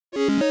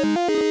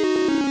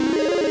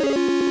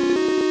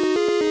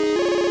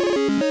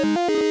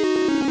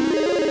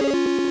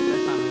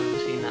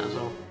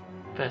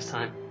First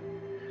time.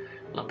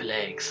 Lumpy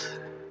legs.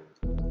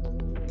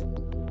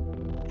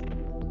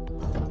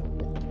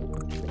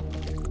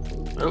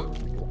 Oh.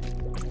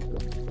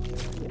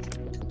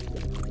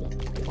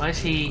 Why is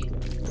he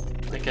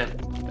like a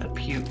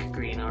puke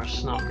green or a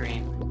snot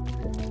green?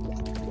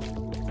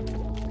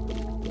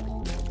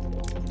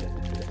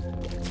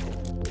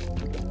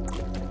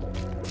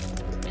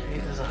 Okay,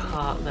 there's a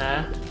heart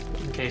there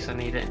in case I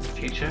need it in the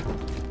future.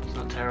 It's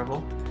not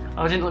terrible.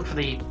 Oh, I didn't look for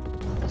the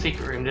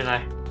secret room, did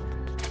I?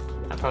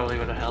 That probably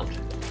would have helped.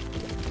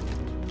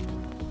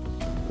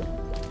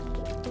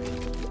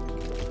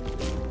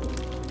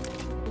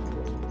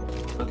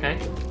 Okay.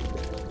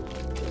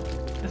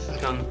 This has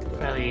gone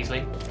fairly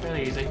easily.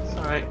 Fairly easy. It's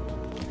alright.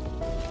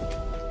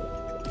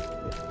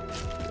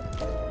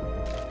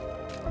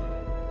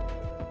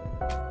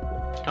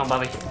 Come on,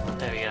 Bobby.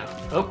 There we go.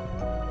 Oh!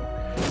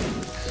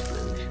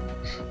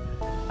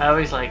 I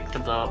always like to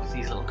blow up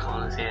these little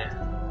corners here.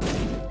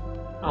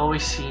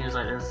 Always seems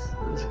like there's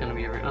going to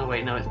be a room. Oh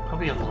wait, no, it's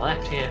probably on the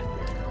left here.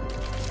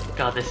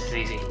 God, this is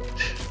easy.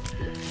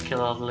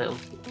 Kill all the little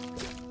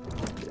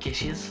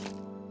gishes.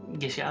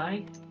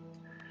 Gish-eye?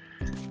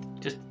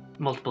 Just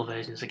multiple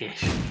versions of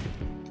Gish.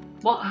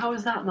 What? How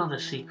is that not a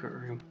secret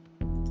room?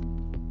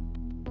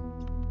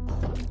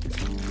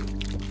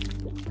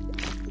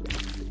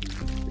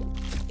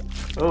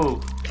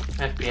 Oh,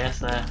 FPS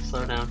there.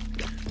 Slow down.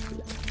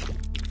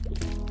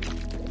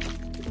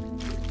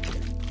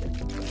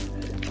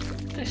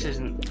 This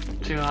isn't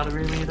too hard a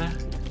room either.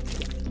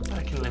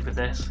 I can live with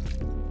this.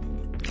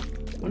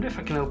 Wonder if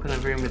I can open a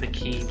room with a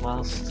key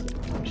whilst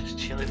I'm just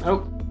chilling.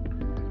 Oh!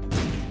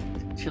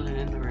 Chilling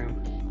in the room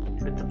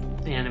with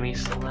the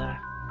enemies still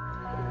there.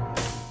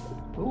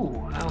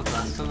 Ooh,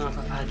 hourglass. Don't know if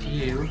I've had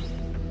you.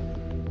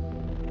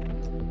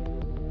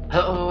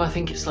 Oh, I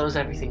think it slows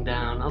everything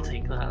down. I'll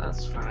take that.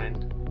 That's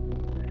fine.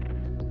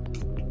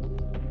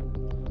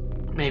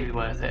 Maybe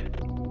worth it.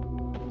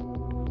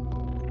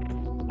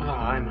 Oh,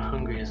 I'm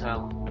hungry as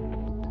hell.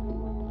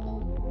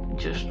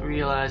 Just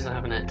realised I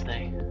haven't ate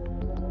today.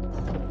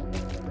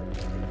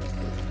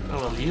 Oh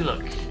well, you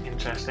look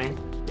interesting.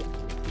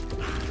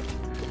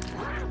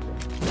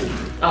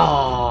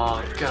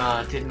 Oh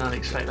god, did not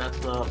expect that to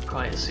blow up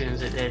quite as soon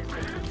as it did.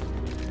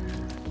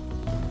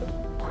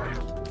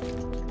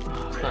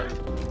 Oh, that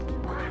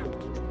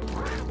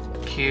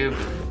cube,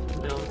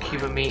 little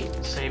cube of meat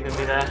saving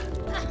me there.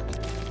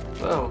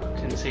 Whoa,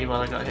 didn't see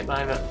while I got hit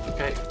by it.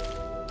 Okay.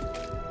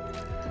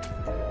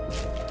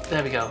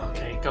 There we go.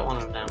 Okay, got one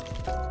of them down.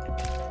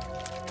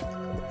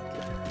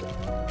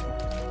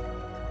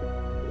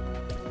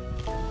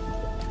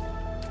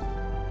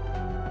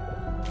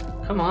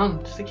 Come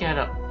on, stick your head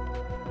up.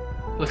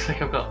 Looks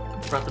like I've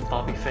got brought the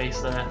Bobby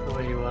face there, the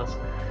way he was.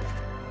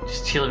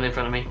 Just chilling in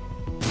front of me.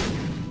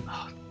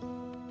 Oh.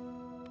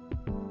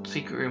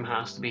 Secret room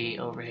has to be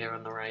over here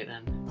on the right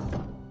then.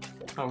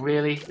 Oh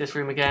really? This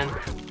room again?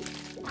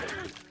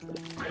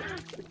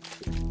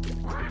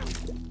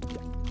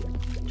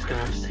 Just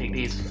gonna have to take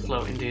these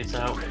floating dudes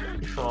out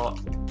before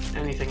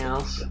anything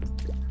else.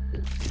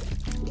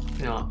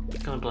 You know what? I'm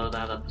gonna blow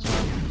that up as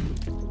well.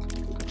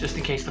 Just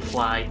in case the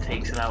fly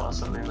takes it out or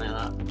something like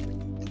that.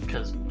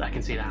 Because I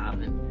can see that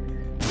happening.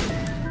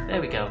 There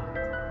we go.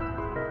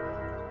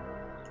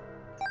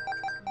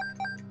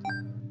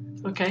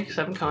 Okay,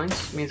 7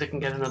 coins. Means I can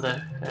get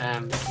another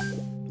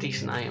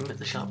decent item at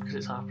the shop because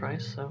it's half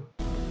price, so...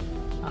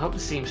 I hope the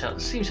Steam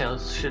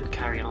sales should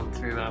carry on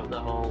throughout the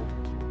whole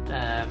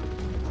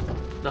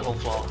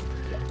floor.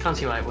 Can't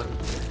see why it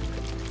wouldn't.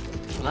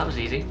 Well, that was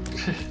easy.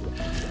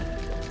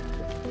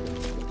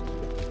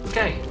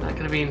 Okay, that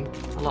could have been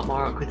a lot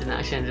more awkward than it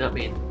actually ended up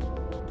being.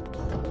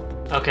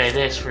 Okay,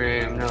 this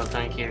room, no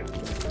thank you.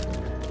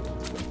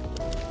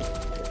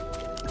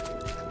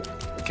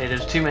 Okay,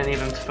 there's too many of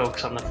them to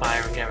focus on the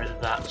fire and get rid of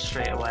that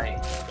straight away.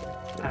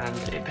 And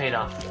it paid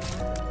off.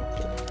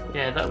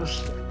 Yeah, that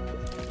looked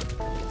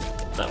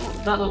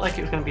like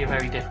it was going to be a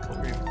very difficult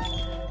room.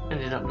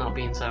 Ended up not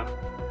being so.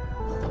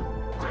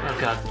 Oh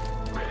god.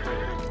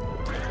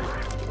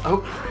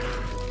 Oh!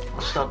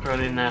 I stopped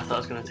running in there, I thought I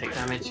was going to take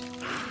damage.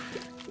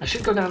 I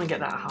should go down and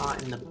get that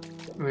heart in the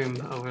room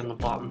over on the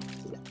bottom.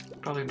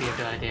 Probably be a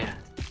good idea.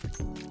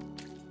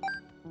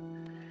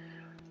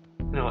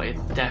 You know what,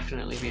 it'd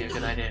definitely be a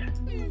good idea.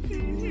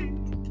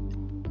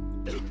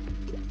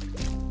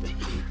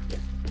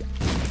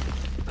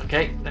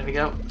 Okay, there we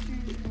go.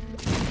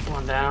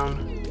 1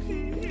 down.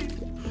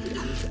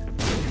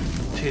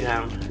 2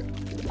 down.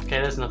 Okay,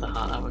 there's another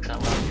heart, that works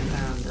out well.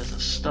 And there's a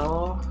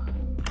store.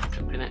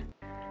 Jump in it.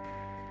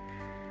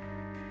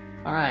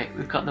 Alright,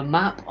 we've got the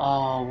map,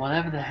 or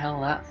whatever the hell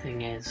that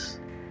thing is.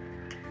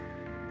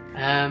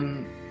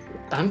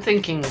 I'm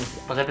thinking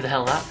whatever the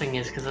hell that thing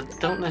is, because I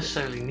don't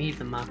necessarily need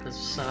the map as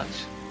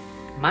such.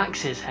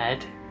 Max's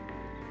head?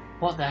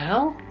 What the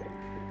hell?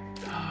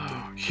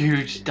 Oh,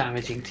 huge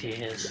damaging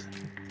tears.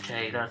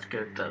 Okay, that's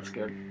good, that's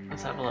good.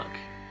 Let's have a look.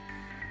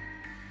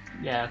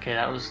 Yeah, okay,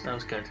 that was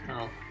good.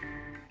 I'll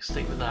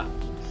stick with that.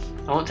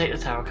 I won't take the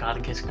tarot card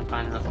in case I can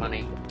find enough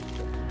money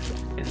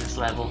in this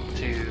level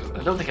to...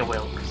 I don't think I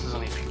will, because there's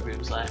only a few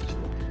rooms left.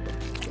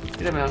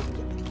 You never know.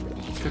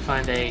 Could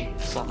find a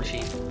slot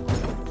machine.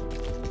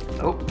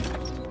 Oh.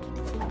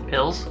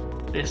 Pills.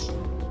 This.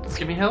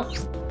 Give me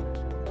health.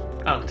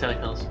 Oh,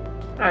 telepills.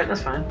 Alright,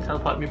 that's fine.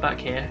 Teleport me back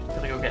here.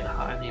 Gotta go get the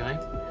heart anyway.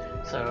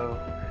 So...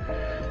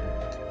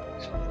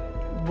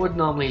 would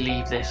normally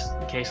leave this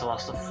in case I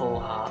lost a full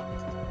heart.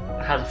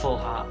 I had a full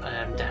heart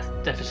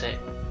deficit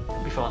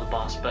before the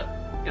boss, but,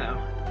 you know,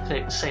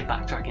 save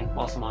backtracking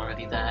whilst I'm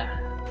already there.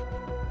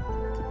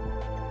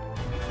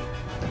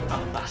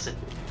 Oh, bastard.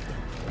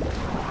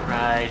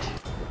 Right.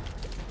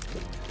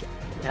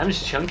 Yeah, I'm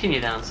just chunking you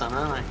down, son,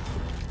 aren't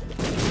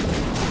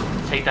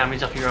I? Take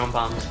damage off your own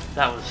bombs.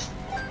 That was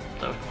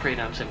pretty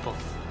damn simple.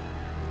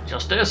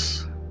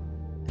 Justice!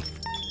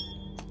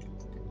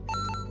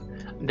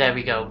 There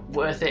we go.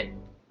 Worth it.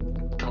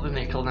 Got the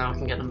nickel, now I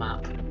can get the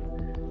map.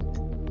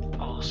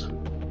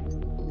 Awesome.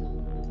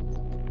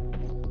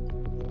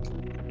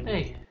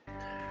 Hey.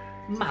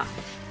 Map.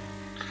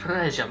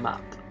 Treasure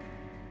map.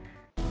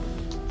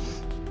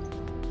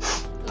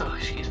 Oh,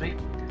 excuse me.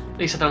 At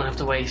least I don't have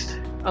to waste.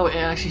 Oh, it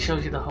actually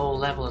shows you the whole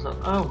level as well.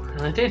 Oh,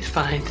 and I did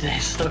find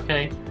this,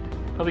 okay.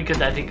 Probably good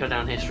that I didn't go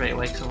down here straight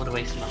away because I would have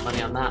wasted my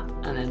money on that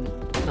and then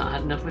not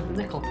had enough with the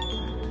nickel.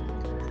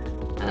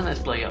 And let's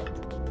blow you up.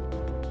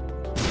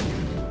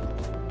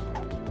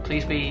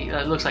 Please be,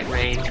 it looks like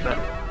range, but...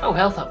 Oh,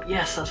 health up!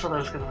 Yes, that's what I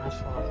was going to ask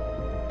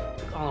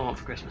for. All I want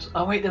for Christmas.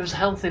 Oh wait, there was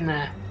health in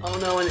there. Oh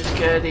no, and it's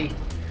Gertie.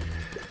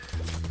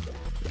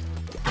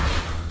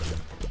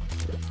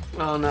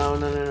 Oh no,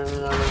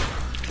 no.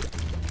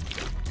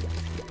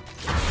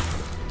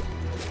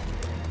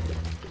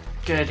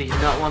 Gertie,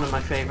 not one of my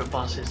favourite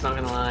bosses, not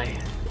gonna lie.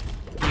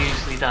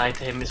 Usually die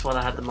to him, it's what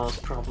I had the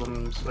most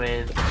problems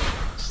with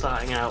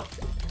starting out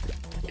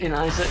in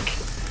Isaac.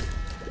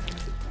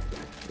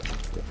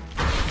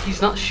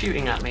 He's not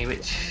shooting at me,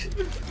 which,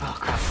 oh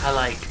crap, I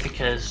like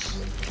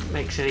because it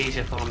makes it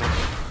easier for me.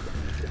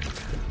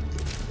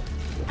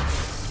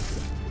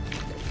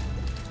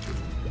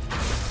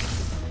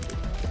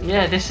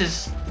 Yeah, this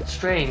is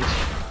strange.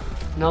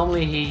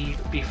 Normally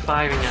he'd be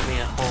firing at me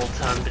a whole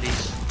ton, but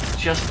he's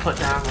just put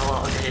down a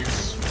lot of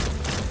his...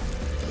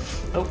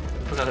 Oh,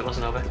 forgot it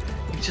wasn't over.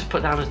 He just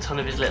put down a ton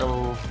of his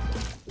little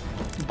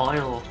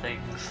boil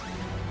things.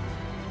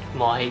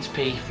 More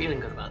HP. Feeling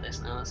good about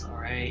this now, that's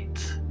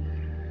alright.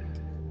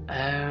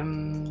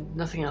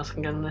 Nothing else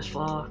can get on this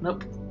floor.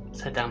 Nope.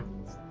 Let's head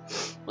down.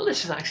 Well,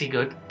 this is actually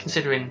good,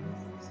 considering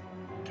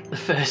the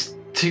first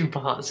two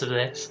parts of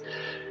this.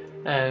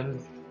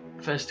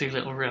 First two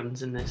little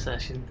runs in this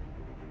session.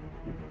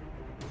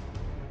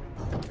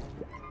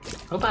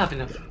 Hope I have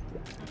enough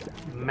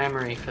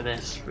memory for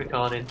this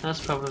recording.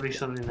 That's probably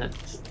something that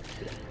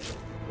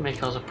may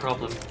cause a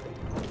problem.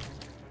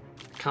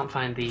 Can't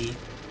find the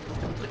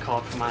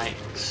cord for my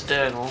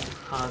external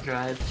hard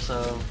drive,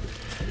 so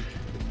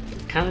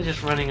kind of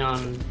just running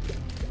on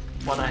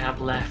what I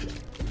have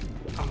left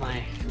on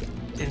my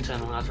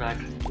internal hard drive,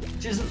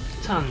 which isn't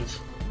tons.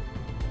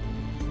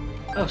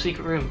 Oh,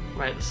 secret room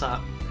right at the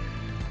start.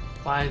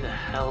 Why the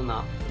hell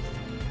not?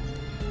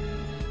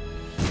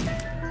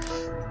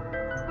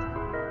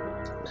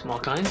 Small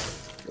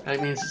coins.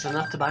 That means it's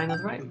enough to buy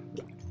another item.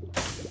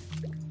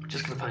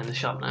 Just gonna find the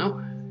shop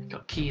now.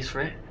 Got keys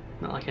for it.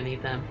 Not like I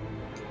need them.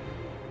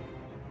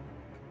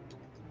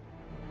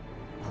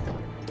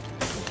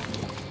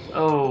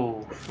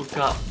 Oh,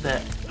 forgot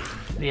that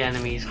the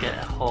enemies get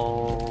a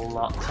whole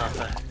lot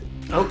tougher.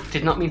 Oh,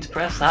 did not mean to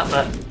press that,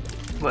 but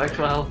worked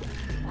well.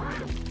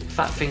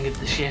 Fat fingered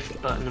the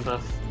shift button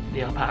above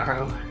the up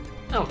arrow.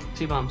 Oh,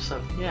 2 bombs,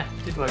 so yeah,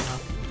 did work well.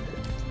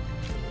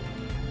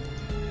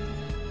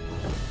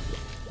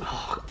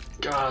 Oh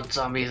god,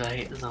 zombies, I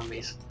hate the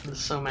zombies. There's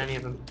so many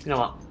of them. You know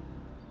what?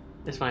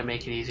 This might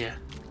make it easier.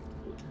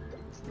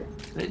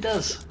 And it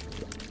does.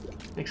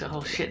 Makes it a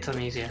whole shit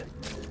ton easier.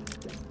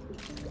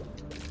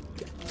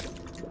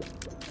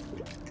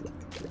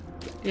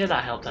 Yeah,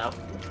 that helped out.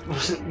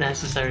 Wasn't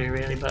necessary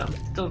really, but I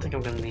don't think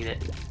I'm gonna need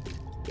it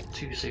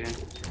too soon.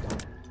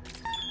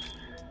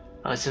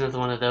 Oh, it's another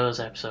one of those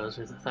episodes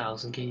with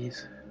 1,000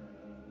 keys.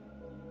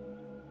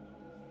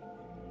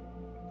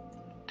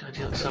 God,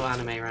 you look so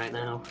anime right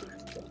now.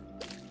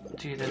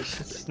 Do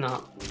this. It's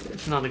not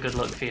a good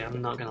look for you,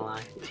 I'm not gonna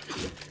lie.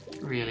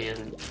 It really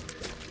isn't.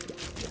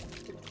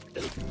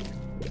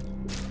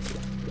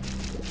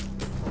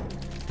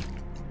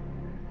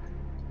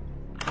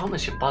 What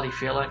does your body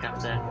feel like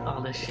after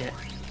all this shit?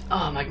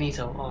 Oh,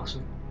 Magneto,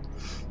 awesome.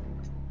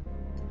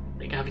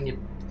 Like having your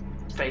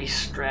face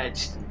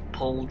stretched,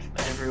 pulled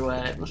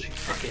everywhere, it must be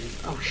fucking...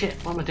 Oh shit,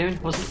 what am I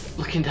doing? Wasn't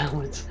looking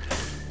downwards.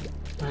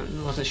 I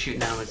wasn't shooting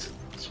downwards.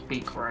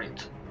 Speak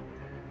right.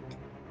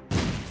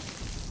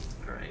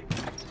 Alright.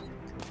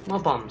 More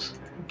bombs.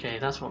 Okay,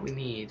 that's what we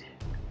need.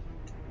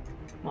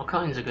 More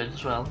coins are good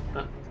as well,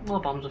 but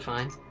more bombs are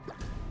fine.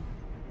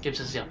 Gives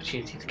us the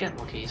opportunity to get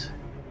more keys.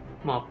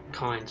 More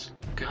coins.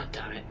 God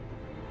damn it.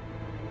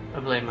 I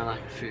blame my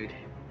lack of food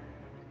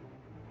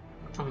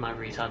on my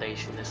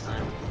retardation this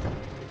time.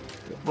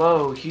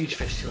 Whoa, huge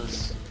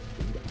fistulas.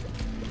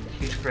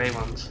 Huge grey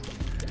ones.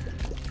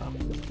 Oh,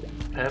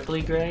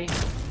 purpley grey.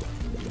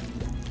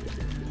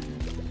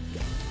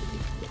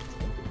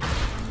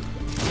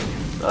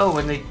 Oh,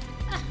 when they...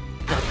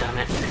 God damn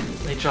it.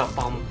 They drop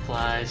bomb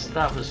flies.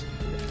 That was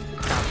a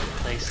crappy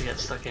place to get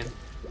stuck in.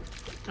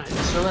 Alright,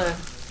 there's still a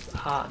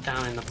heart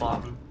down in the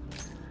bottom.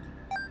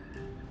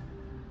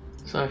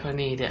 So if I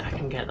need it, I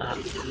can get that.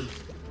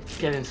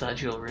 Get into that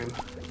jewel room.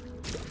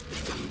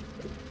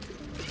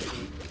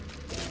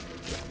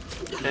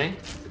 Okay.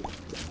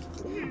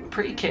 I'm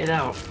pretty kitted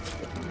out.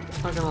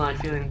 Not gonna lie,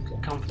 feeling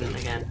confident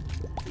again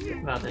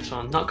about this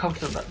one. Not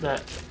confident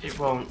that it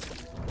won't,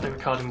 the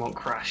recording won't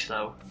crash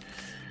though.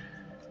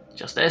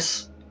 Just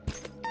this,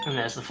 and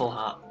there's the full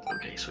heart.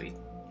 Okay, sweet.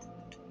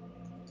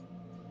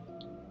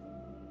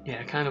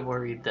 Yeah, kind of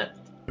worried that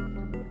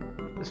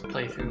this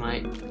playthrough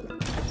might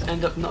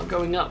end up not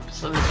going up,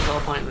 so this is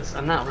all pointless.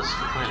 And that was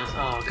pointless.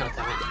 Oh, god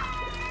damn it.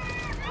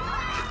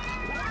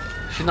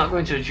 Should not go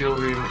into a jewel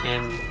room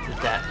in the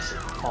depths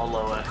or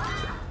lower.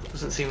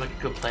 Doesn't seem like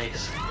a good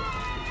place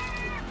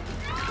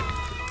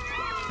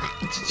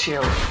to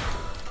chill.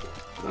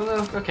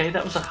 Oh, okay,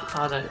 that was a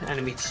harder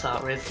enemy to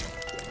start with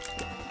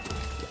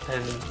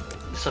than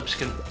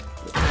subsequent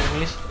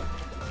enemies.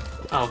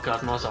 Oh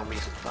god, more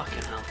zombies.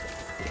 Fucking hell.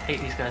 I hate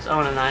these guys. Oh,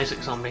 and an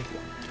Isaac zombie.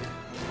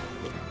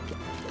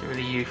 Get rid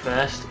of you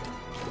first.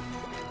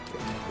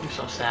 I'm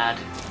so sad.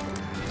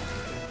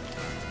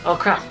 Oh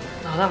crap.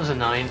 Oh, that was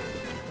annoying.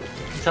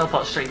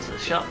 Teleport straight to the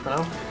shop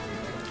though.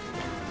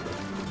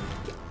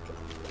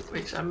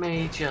 Which I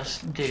may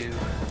just do.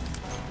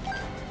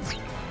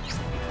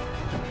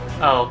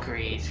 Oh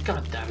greed.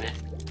 God damn it.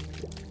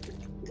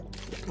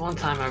 One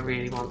time I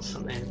really want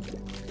something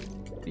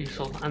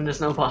useful, and there's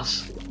no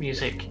boss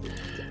music.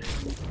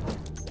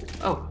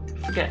 Oh,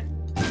 forget.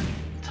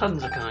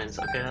 Tons of coins.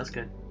 Okay, that's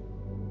good.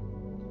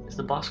 Is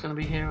the boss going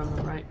to be here on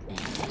the right?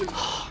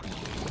 Oh,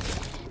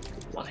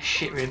 what a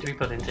shit room to be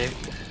put into.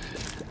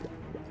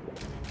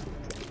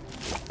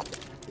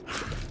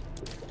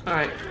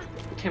 Alright,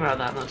 came out of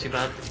that, not too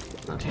bad.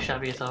 Not too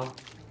shabby at all.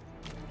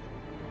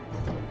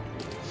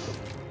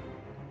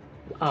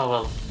 Oh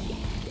well.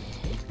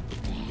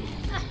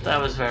 That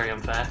was very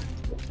unfair.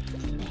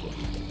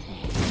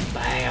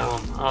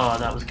 Bam! Oh,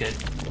 that was good.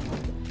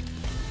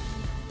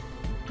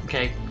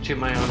 Okay, toot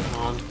my own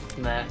horn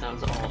there, that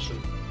was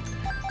awesome.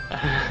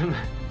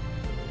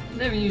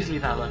 Never usually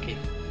that lucky.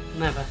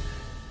 Never.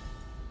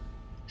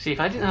 See, if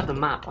I didn't have the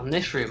map on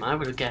this room, I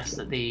would have guessed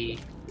that the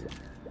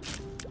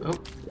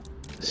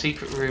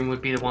secret room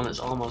would be the one that's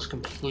almost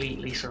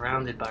completely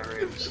surrounded by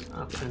rooms.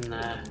 Up in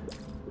there,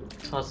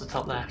 towards the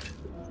top left.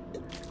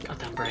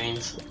 Goddamn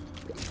brains.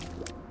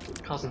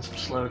 Causing some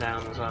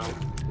slowdown as well.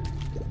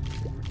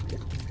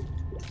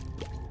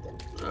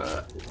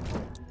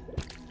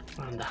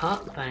 And the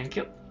heart, thank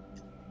you.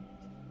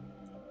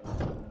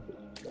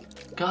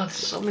 God,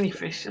 so many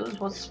fistulas.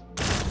 What's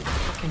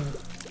fucking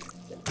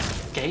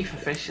gay for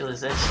fistulas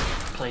this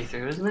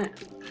playthrough, isn't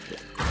it?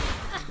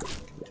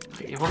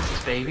 Like, he wants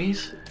his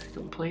babies.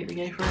 Completely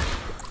gay for it.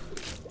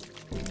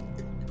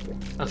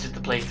 That's if the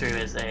playthrough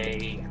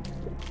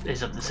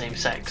is of the same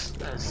sex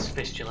as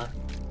Fistula,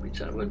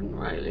 which I wouldn't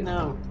rightly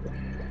know.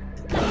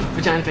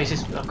 Vagina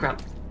faces. Oh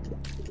crap.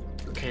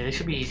 Okay, this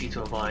should be easy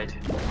to avoid.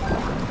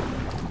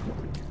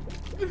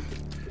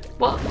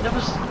 What?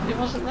 It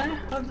wasn't there?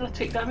 How did I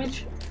take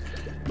damage?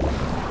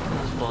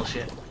 That's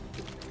bullshit.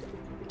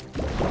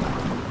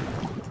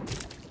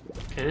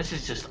 Okay, this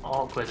is just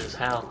awkward as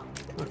hell.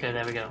 Okay,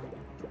 there we go.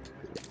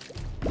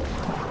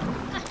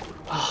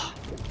 Oh,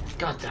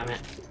 god damn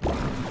it.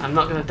 I'm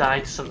not gonna die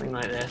to something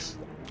like this.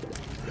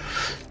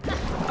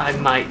 I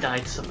might die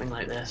to something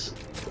like this.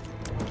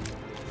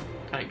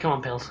 Alright, come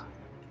on, pills.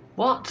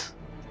 What?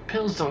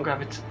 Pills don't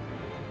grab it.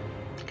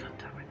 God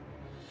damn it.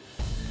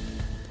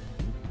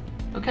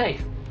 Okay,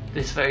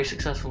 this very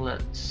successful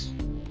let's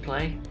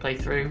play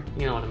through,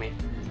 you know what I mean.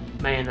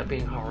 May end up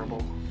being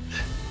horrible.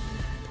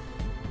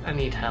 I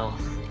need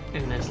health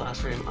in this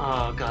last room.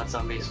 Oh god,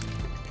 zombies.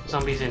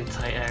 Zombies in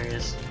tight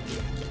areas.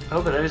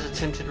 Oh, but there's a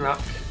tinted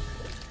rock.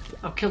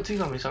 I've killed 2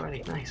 zombies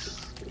already, nice.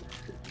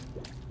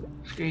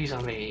 Screw you,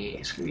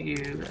 zombie. Screw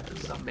you,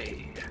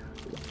 zombie.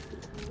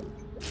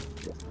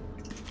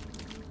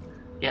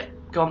 Yep,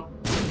 go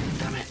on.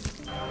 Damn it.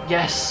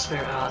 Yes,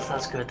 spirit hearts,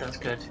 that's good, that's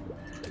good.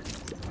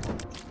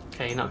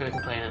 Okay, you're not going to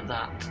complain at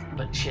that.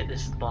 But shit,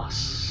 this is the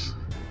boss.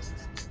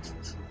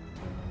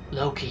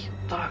 Loki,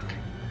 fuck.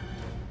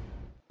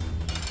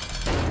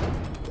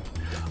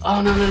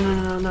 Oh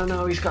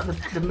no, he's got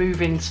the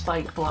moving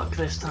spike block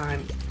this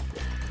time.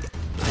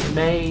 I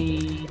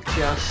may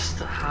just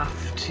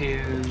have to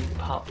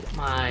pop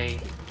my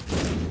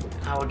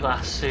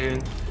hourglass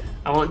soon.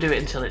 I won't do it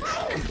until it's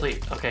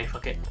complete. Okay,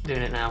 fuck it,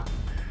 doing it now.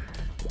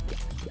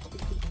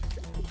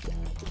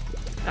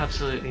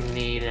 Absolutely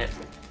need it.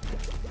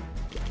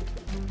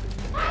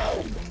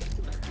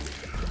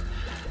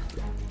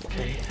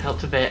 Okay,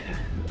 helped a bit,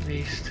 at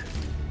least.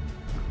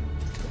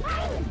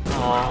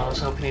 Oh, I was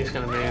hoping he was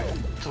going to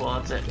move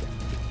towards it.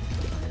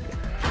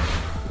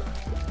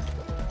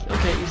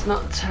 Okay, he's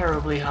not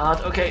terribly hard.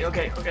 Okay.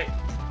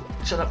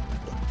 Shut up.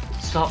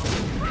 Stop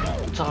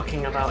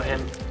talking about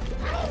him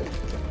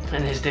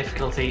and his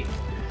difficulty.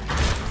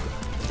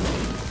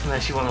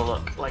 Unless you want to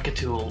look like a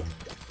tool.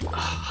 Oh,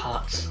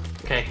 hearts.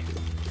 Okay.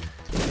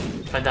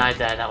 If I died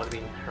there, that would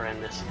have been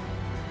horrendous.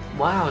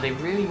 Wow, they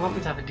really want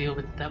me to have a deal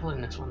with the devil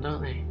in this one,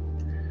 don't they?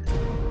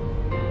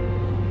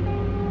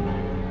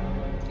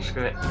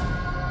 Screw it.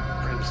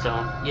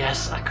 Brimstone.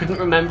 Yes, I couldn't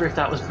remember if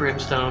that was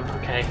Brimstone.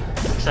 Okay.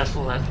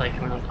 Successful let's play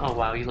coming on. Oh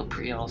wow, you look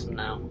pretty awesome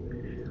now.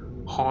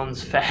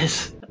 Horns,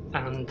 Fez,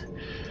 and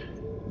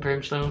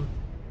Brimstone.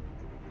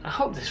 I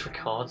hope this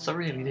records, I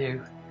really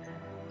do.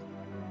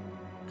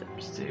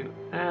 Steps 2.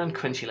 And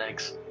Quenchy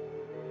Legs.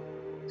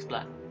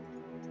 Splat.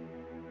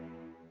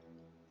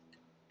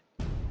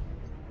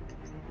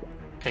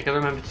 Okay, gotta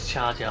remember to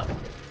charge up.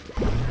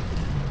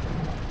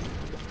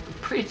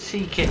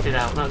 Pretty kitted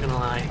out, not gonna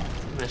lie,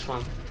 in this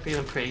one.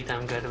 Feeling pretty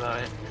damn good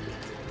about it.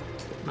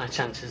 My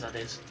chances, that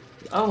is.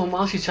 Oh, and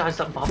while she charged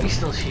up, Bobby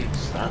still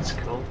shoots. That's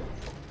cool.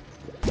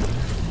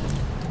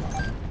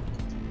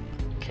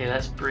 Okay,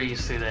 let's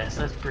breeze through this.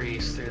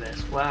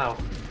 Wow.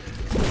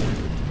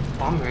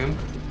 Bomb room.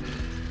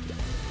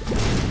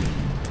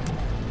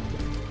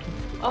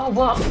 Oh,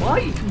 what?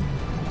 You can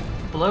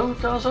blow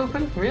doors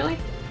open? Really?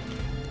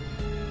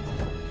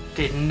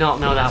 Did not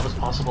know that was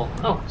possible.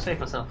 Oh, saved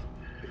myself.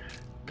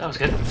 That was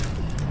good.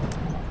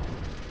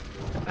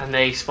 And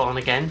they spawn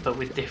again, but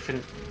with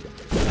different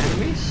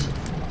enemies.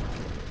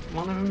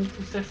 One of them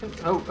is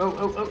different. Oh.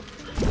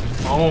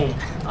 Boom.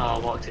 Oh,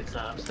 what did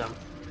that? I was dumb.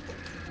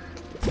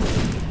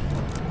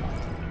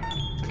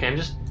 Okay, I'm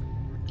just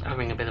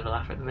having a bit of a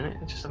laugh at the minute,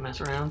 just to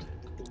mess around.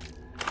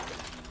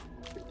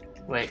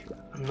 Wait,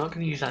 I'm not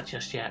going to use that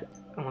just yet.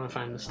 I want to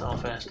find the star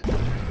first.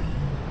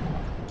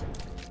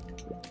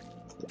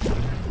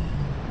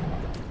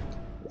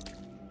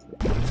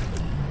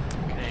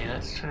 Okay,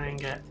 let's try and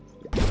get...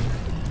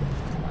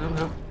 Oh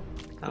no,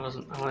 that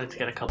wasn't... I wanted to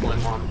get a couple in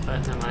one,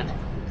 but never mind.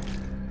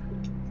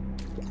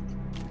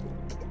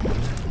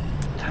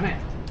 Damn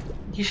it!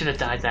 You should have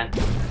died then.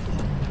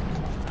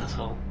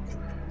 Asshole.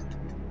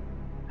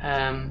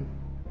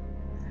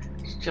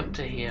 Let's jump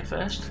to here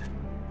first.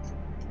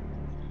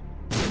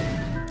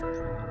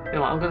 You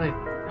know what,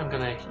 I'm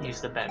gonna use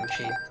the bet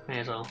machine. May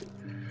as well.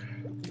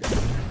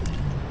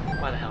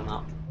 Why the hell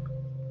not?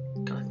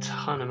 Got a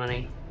ton of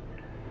money.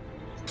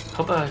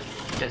 Hope I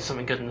get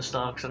something good in the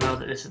star, because I know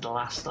that this is the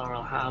last star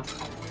I'll have.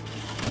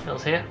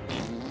 Hills here.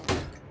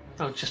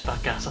 Oh, just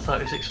bad gas. I thought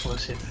it was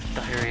explosive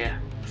diarrhea.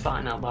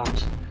 Farting out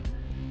bombs.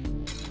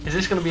 Is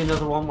this going to be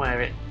another one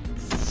where it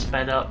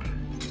sped up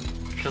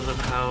because of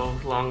how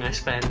long I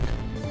spend? Yeah,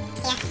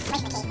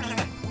 where's the key? I don't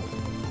know.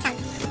 Come.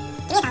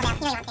 Give me a bell,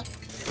 you know you want to.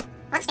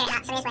 Won't spare it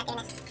out, so it is worth doing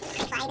this.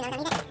 Pretty fly, even though I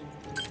don't need it.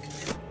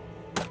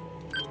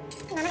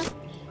 More money.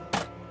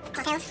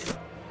 Cocktails.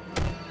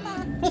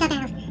 Retail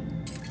bells.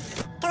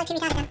 Don't look too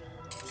retarded though.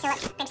 Still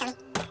look brimstone-y.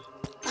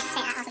 Yes,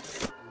 straight out, awesome.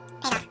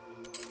 Paid off.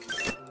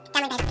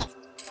 Damn paid off, kids.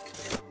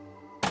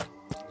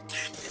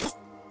 Just...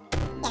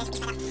 yeah, this will be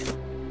sped up.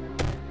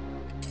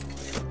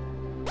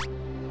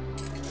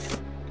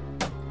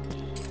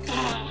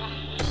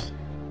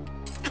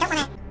 I don't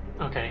wanna...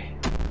 Okay,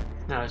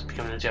 now it's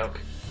becoming a joke.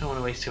 I don't want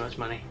to waste too much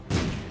money.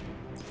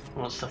 I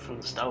want stuff from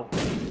the stove.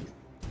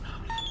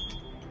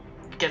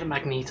 Get the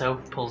Magneto,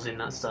 pulls in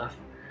that stuff.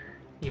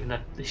 Even the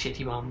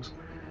shitty bombs.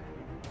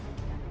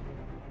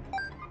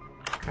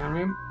 Crown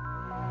room.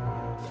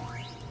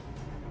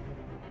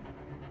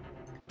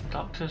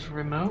 Doctor's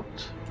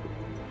remote.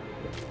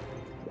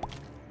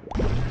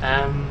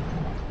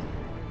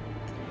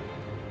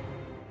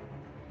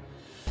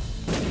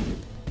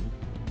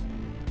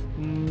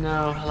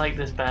 No, I like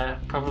this better.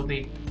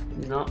 Probably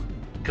not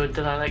good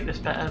that I like this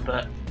better,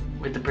 but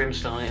with the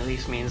brimstone it at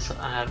least means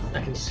I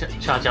can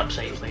charge up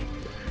safely.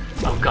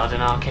 Oh god,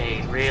 an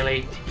arcade,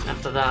 really?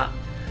 After that?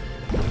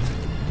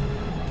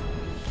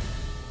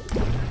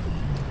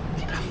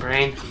 Damn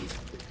brain.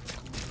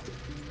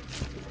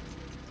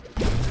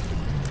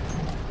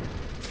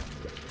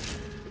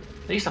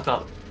 At least I've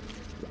got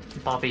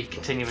Bobby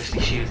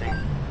continuously shooting,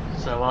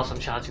 so whilst I'm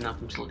charging up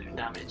I'm still doing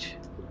damage.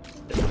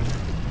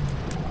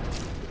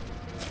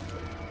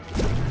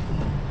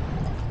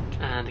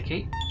 And a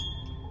key.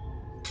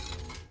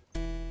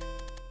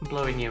 I'm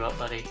blowing you up,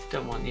 buddy.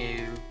 Don't want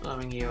you.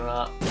 Blowing you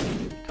up.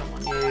 Don't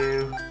want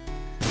you.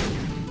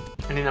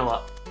 And you know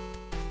what?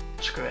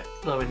 Screw it.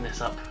 Blowing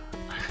this up.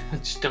 I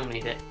just don't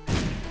need it.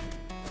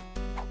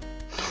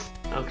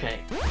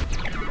 Okay.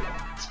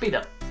 Speed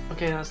up.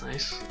 Okay, that's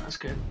nice. That's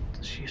good.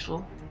 That's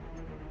useful.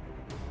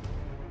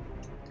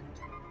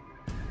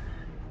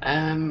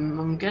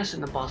 I'm guessing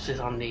the boss is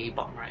on the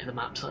bottom right of the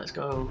map, so let's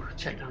go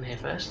check down here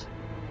first.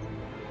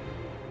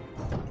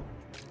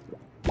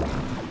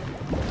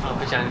 Oh,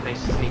 vagina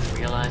faces didn't even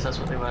realise that's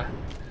what they were.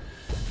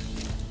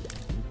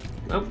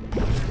 Oh,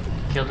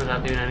 killed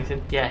without doing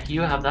anything. Yeah,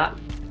 you have that.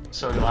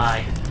 So do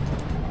I.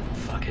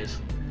 Fuckers.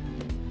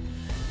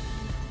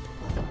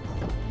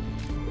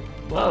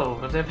 Whoa,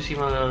 I've never seen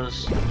one of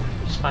those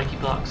spiky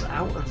blocks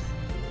out of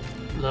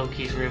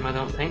Loki's room, I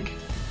don't think.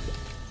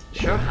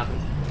 Sure I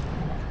haven't.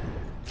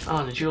 Oh,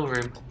 and the jewel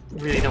room.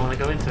 Really don't want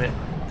to go into it.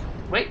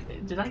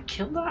 Wait, did I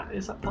kill that?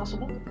 Is that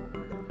possible?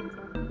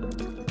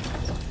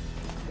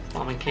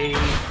 Bomb and key.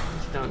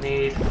 Don't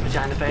need.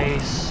 Vagina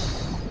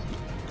face.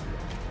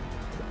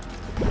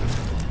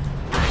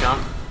 They're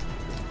gone.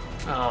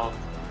 Oh,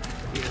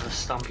 these are the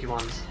stompy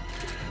ones.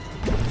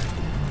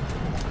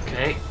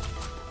 Okay.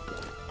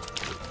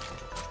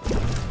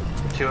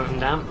 2 of them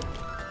down.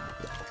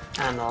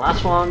 And the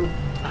last one,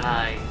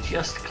 I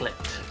just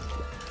clipped.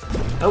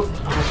 Oh,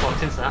 I almost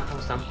walked into that. I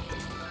was done.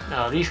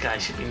 Oh, these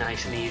guys should be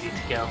nice and easy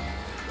to kill.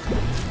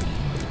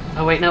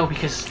 Oh wait, no,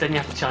 because then you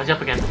have to charge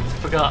up again.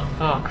 Forgot.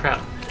 Oh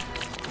crap.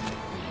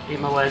 Eat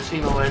my words,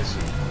 eat my words.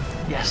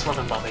 Yes, well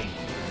done, Bobby.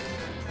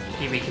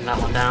 Keep beating that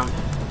one down.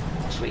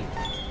 Sweet.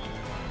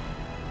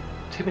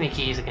 Too many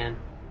keys again.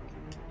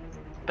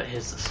 But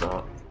here's the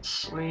sword.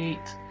 Sweet.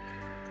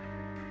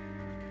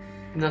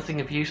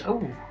 Nothing of use.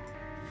 Oh!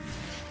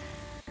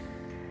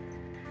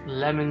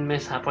 Lemon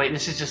mishap. Wait,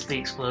 this is just the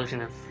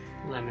explosion of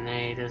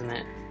lemonade, isn't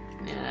it?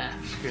 Yeah,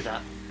 screw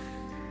that.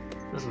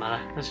 Doesn't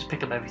matter. Let's just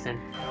pick up everything.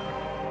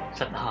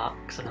 Except the heart,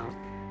 because I don't.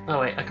 Oh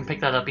wait, I can pick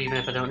that up even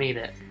if I don't need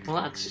it. Well,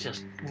 that's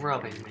just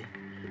robbing me.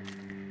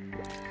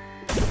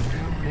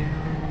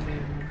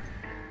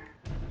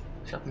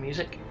 Shut the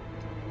music.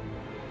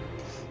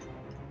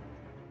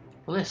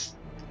 Well, this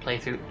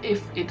playthrough,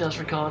 if it does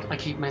record, I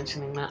keep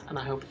mentioning that, and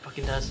I hope it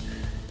fucking does,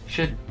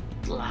 should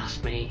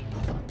last me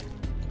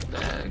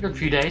a good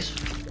few days.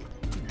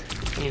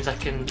 Means I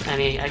can,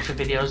 any extra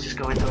videos just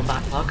go into a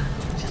backlog,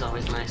 which is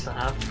always nice to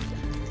have.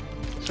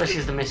 Especially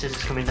as the missus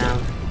is coming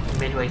down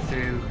midway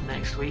through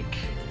next week.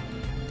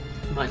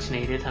 Much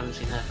needed, haven't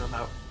seen her for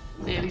about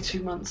nearly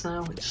 2 months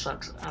now, which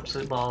sucks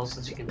absolute balls,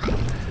 as you can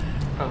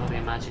probably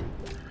imagine.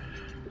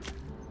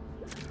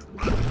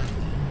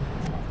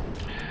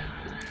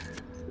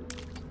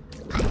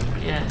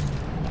 But yeah,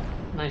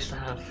 nice to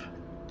have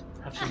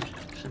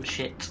some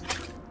shit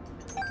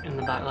in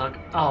the backlog.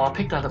 Oh, I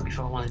picked that up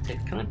before I wanted to.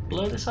 Can I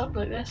blow this up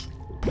like this?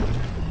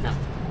 No.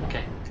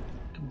 Okay.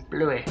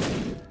 Bluey.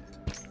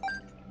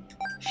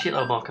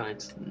 Shitload more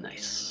coins.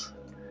 Nice.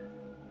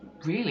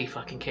 Really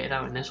fucking kitted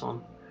out in this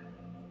one.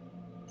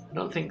 I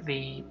don't think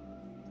the...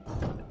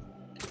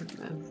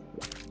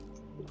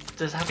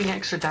 does having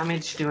extra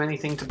damage do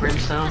anything to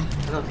Brimstone?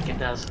 I don't think it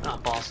does. Oh,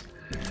 boss.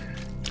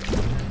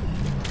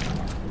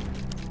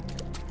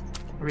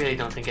 I really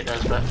don't think it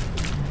does, but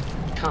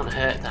it can't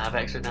hurt to have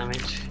extra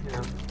damage, you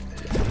know.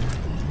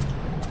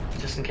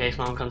 Just in case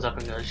Mom comes up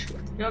and goes,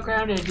 "You're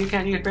grounded, you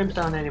can't use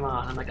Brimstone anymore."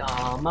 And I'm like,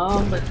 "Oh,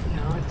 Mom, but you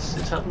know,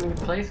 it's helping me with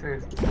the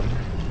playthrough."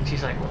 And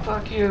she's like, "Well,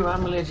 fuck you,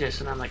 I'm religious."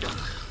 And I'm like, ugh.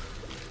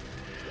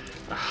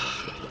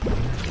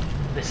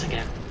 This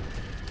again.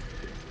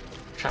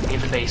 Trap me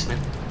in the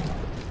basement.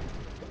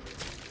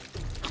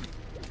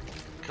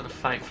 Gotta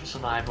fight for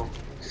survival.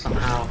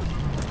 Somehow,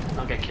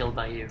 I'll get killed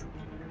by you.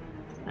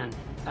 And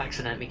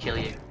accidentally kill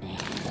you.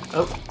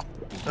 Oh,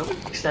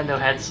 extendo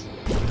heads.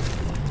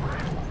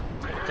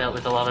 Dealt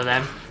with a lot of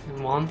them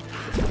in one.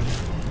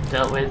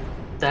 Dealt with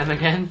them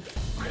again.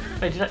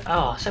 Wait, did I?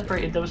 Oh, I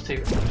separated those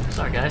two.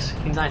 Sorry guys, you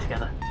can die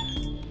together.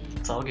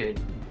 It's all good.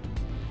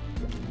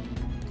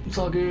 It's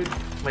all good.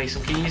 Wait,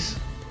 some keys.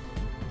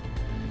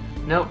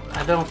 Nope,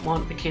 I don't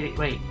want the kitty.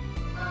 Wait.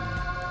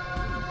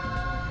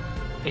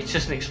 It's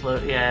just an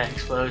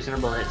explosion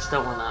of bullets.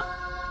 Don't want that.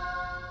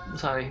 I'm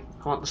sorry,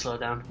 I want the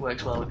slowdown.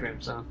 Works well with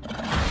Brimstone.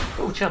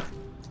 Oh, chub.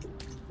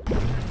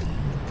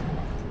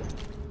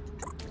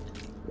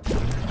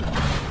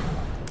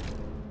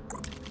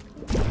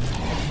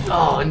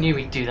 Oh, I knew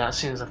he'd do that as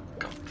soon as I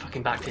got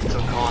fucking backed into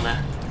a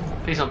corner.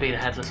 Please don't be the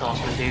Headless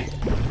Horseman, dude.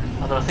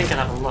 Although I think I'd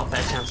have a lot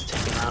better chance of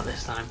taking him out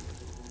this time.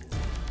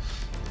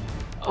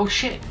 Oh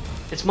shit!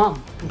 It's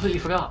Mom! Completely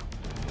forgot.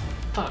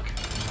 Fuck.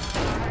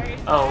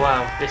 Oh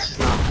wow, this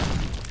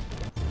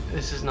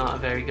is not a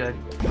very good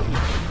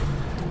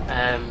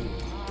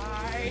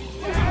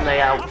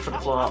layout for the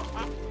floor.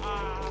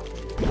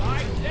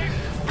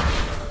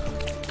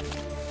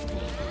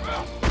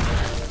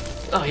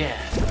 Oh yeah,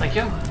 thank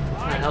you.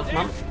 That helps,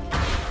 Mom.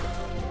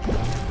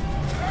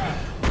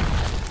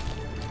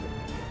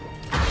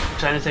 I'm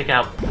trying to take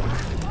out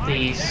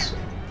these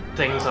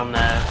things on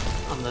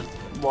the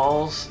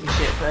walls and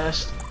shit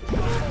first,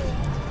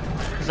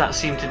 because that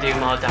seemed to do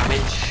more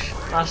damage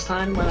last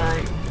time when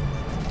I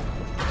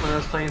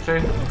was playing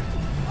through.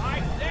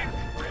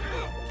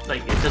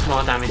 Like, it does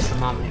more damage to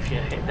Mom if you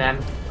hit them.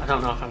 I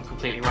don't know if I'm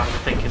completely wrong in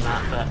thinking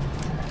that, but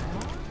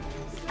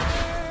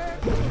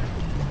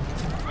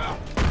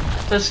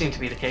it does seem to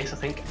be the case, I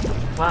think.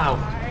 Wow,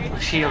 my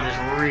shield is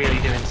really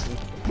doing some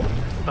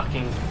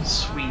fucking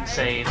sweet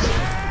saves.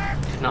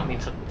 Did not mean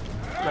to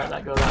let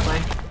that go that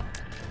way.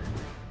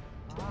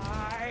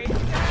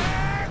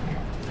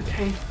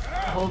 Okay,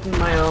 holding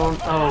my own.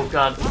 Oh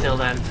god, until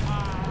then.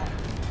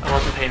 I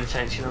wasn't paying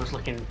attention, I was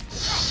looking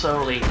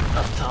solely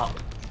up top.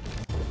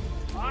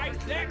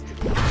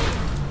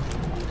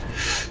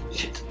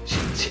 Shit.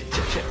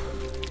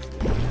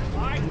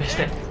 missed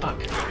it. Fuck.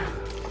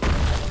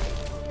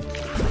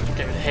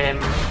 Get rid of him.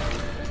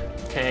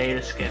 Okay,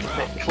 this is getting a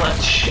bit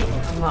clutch.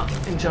 I'm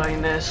not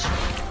enjoying this.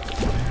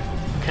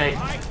 Okay.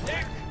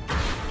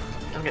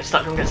 Don't get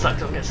stuck, don't get stuck,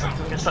 don't get stuck,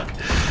 don't get stuck.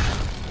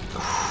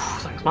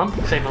 Thanks, Mum.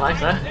 Saved my life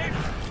there.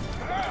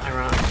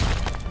 Ironic.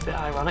 A bit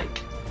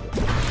ironic.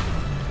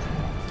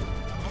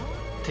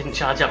 Didn't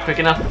charge up quick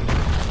enough.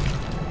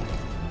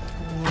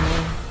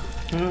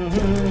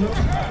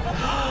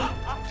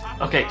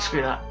 Okay,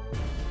 screw that.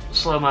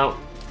 Slow-mo.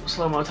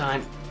 Slow-mo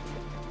time.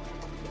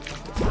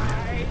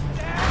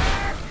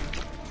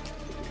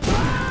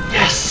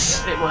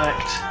 Yes! It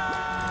worked.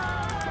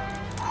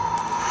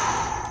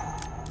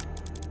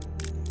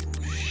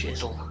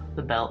 Shizzle.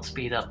 The belt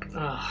speed up.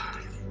 Ugh.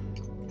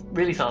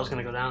 Really thought I was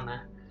going to go down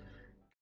there.